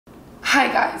Hi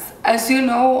guys, as you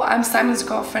know, I'm Simon's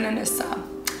girlfriend Anissa.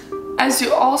 As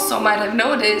you also might have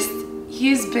noticed,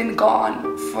 he's been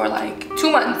gone for like 2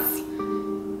 months.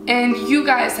 And you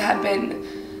guys have been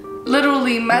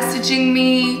literally messaging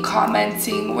me,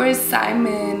 commenting, where's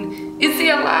Simon? Is he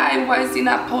alive? Why is he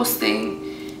not posting?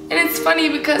 And it's funny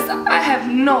because I have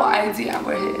no idea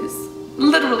where he is.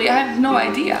 Literally, I have no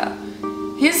idea.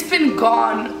 He's been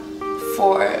gone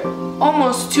for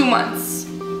almost 2 months.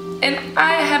 And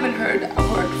I haven't heard a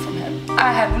word from him.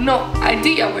 I have no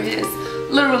idea where he is.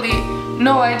 Literally,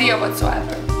 no idea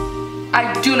whatsoever.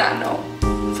 I do not know.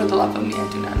 For the love of me, I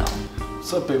do not know.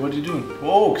 What's up, babe? What are you doing?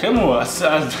 Oh, camera.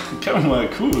 Camera,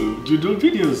 cool. You're doing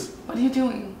videos. What are you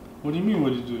doing? What do you mean,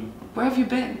 what are you doing? Where have you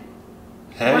been?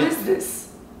 Hä? What is this?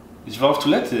 Ich war auf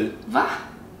Toilette. Was?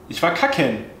 Ich war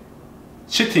kacken.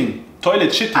 Shitting.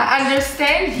 Toilet shitting. I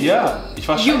understand you. Ja, ich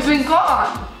war You've been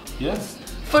gone. Ja.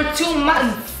 For 2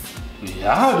 months.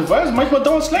 Ja, du weißt, manchmal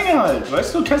dauert es länger halt.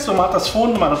 Weißt du, kennst du, man hat das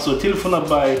Phone, man hat so ein Telefon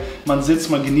dabei, man sitzt,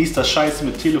 man genießt das Scheiße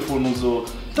mit Telefon und so.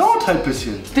 Dauert halt ein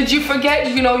bisschen. Did you forget,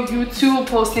 you know, YouTube,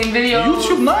 posting videos?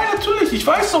 YouTube? Nein, natürlich. Ich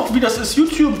weiß doch, wie das ist.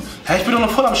 YouTube. Hä, ich bin doch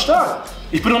noch voll am Start.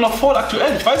 Ich bin doch noch voll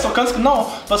aktuell. Ich weiß doch ganz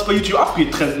genau, was bei YouTube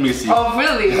abgeht, trendmäßig. Oh,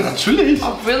 really? Ja, natürlich.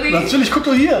 Oh, really? Natürlich, guck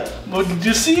doch hier. Do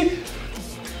you see?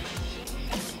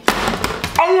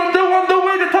 I am the one, the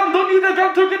way, the time, don't need a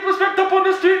gun to get respect up on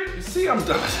the street. You see,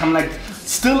 I'm like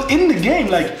still in the game.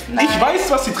 Like, Nein. ich weiß,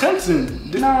 was die Trends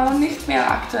sind. No, nicht mehr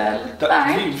aktuell.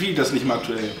 Nein. Wie das nicht mehr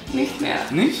aktuell? Nicht mehr.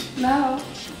 Nicht? No.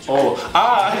 Oh,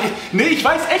 nee, ich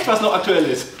weiß echt, was noch aktuell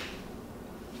ist.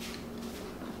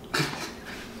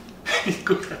 Ich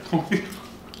guck grad.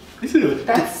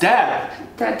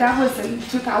 That was in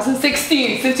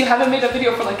 2016, since you haven't made a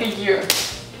video for like a year.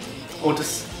 Oh, das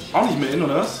ist auch nicht mehr in,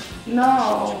 oder was?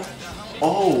 No.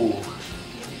 Oh.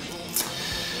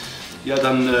 Ja,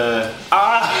 dann,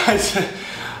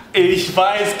 ich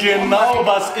weiß genau,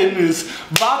 was in ist.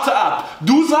 Warte ab.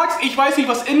 Du sagst, ich weiß nicht,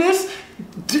 was in ist.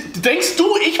 Denkst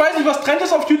du, ich weiß nicht, was Trend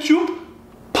ist auf YouTube?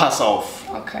 Pass auf.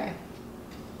 Okay.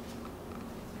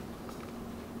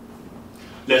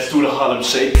 Let's do the Harlem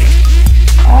Shake.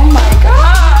 Oh my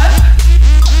god!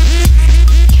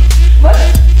 What?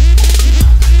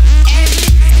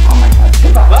 Oh my god,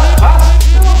 goodbye. Was?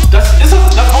 Das ist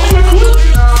auch nicht mehr cool?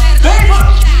 Hey, was?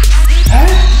 Hä?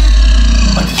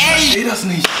 Und ich verstehe das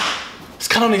nicht. Es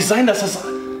kann doch nicht sein, dass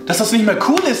das nicht mehr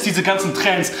cool ist, diese ganzen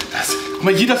Trends. Guck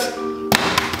mal, hier das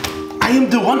I am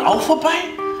the one auch vorbei?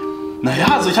 Naja,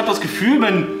 also ich habe das Gefühl,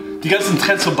 wenn die ganzen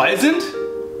Trends vorbei sind,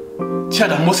 tja,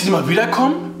 dann muss ich mal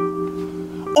wiederkommen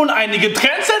und einige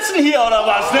Trends setzen hier, oder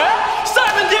was, ne?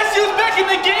 Simon Desue is back in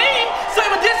the game!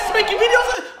 Simon Desue is making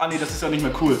videos! Ah nee, das ist ja nicht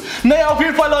mehr cool. Naja, auf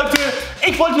jeden Fall, Leute,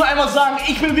 ich wollte nur einmal sagen,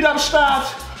 ich bin wieder am Start.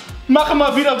 Mache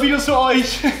mal wieder Videos für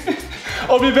euch.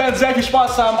 Und wir werden sehr viel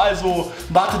Spaß haben, also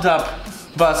wartet ab,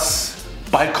 was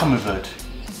bald kommen wird.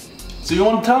 So you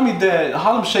want to tell me that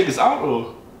Harlem Shake is out,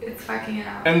 or? It's fucking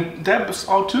out. And Deb is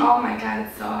out too? Oh my god,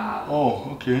 it's so out.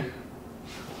 Oh, okay.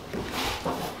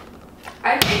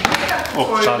 I think makeup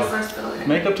tutorials are still in.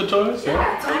 Makeup tutorials?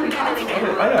 Yeah, totally.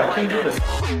 Oh yeah, I can do this.